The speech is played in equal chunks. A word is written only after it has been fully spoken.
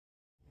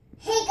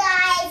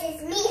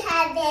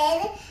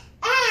Kevin,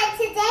 and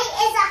today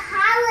is a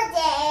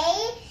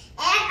holiday,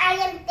 and I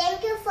am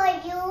thankful for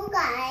you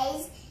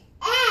guys,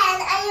 and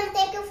I am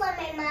thankful for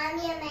my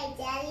mommy and my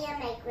daddy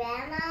and my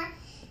grandma,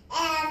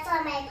 and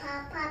for my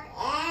pop-pop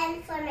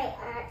and for my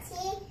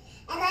auntie.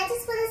 And I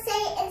just want to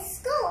say, in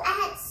school I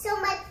had so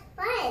much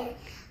fun.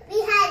 We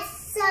had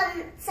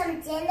some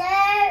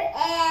dinner,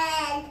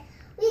 and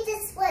we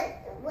just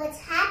what's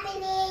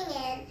happening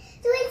and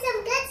doing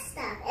some good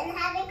stuff and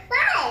having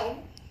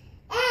fun.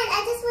 And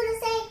I just want to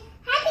say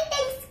Happy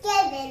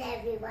Thanksgiving,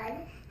 everyone.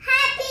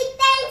 Happy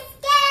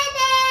Thanksgiving!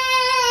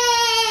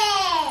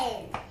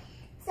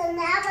 So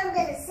now I'm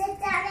going to sit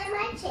down in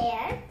my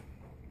chair.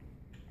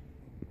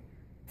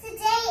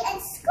 Today in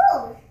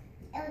school,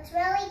 it was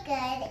really good,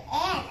 and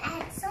I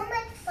had so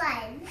much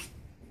fun.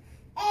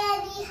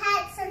 And we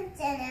had some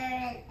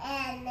dinner,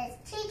 and the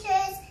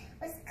teachers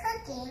was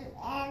cooking,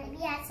 and we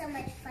had so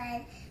much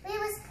fun. We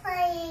was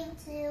playing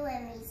too,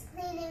 and we was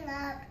cleaning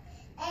up,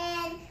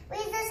 and we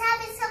was just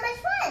having so much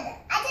fun.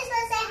 I just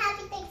want to say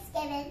Happy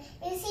Thanksgiving.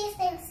 You see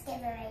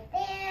Thanksgiving right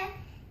there,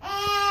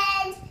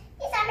 and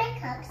these are my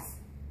cups,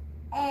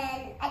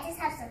 and I just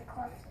have some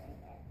coffee in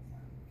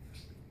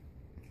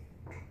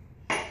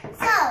there.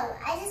 So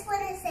I just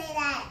want to say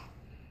that,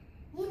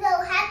 you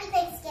know, Happy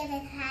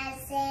Thanksgiving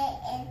has it,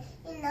 and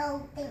you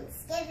know,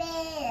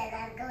 Thanksgiving, and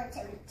I'm going to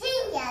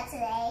Virginia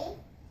today,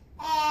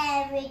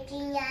 and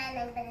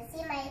I'm going to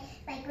see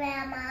my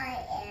grandma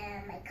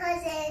and my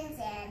cousins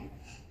and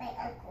my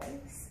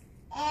uncles,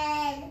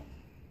 and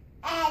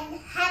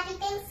Happy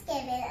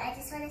Thanksgiving. I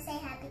just want to say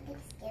Happy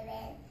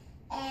Thanksgiving,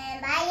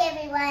 and bye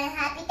everyone.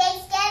 Happy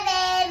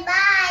Thanksgiving.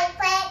 Bye.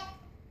 Quick.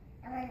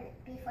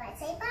 Before I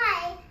say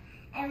bye,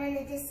 I want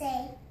to just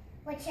say,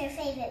 what's your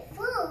favorite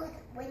food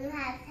when you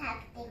have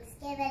Happy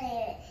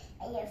Thanksgiving,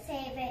 and your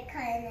favorite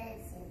kind of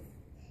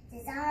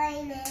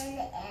design,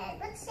 and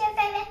what's your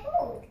favorite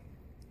food?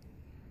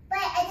 But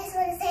I just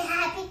want to say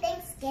Happy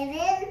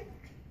Thanksgiving,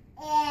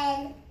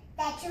 and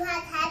that you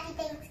have Happy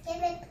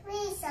Thanksgiving.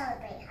 Please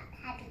celebrate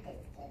Happy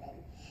Thanksgiving.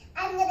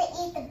 I'm going to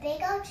eat the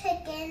big old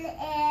chicken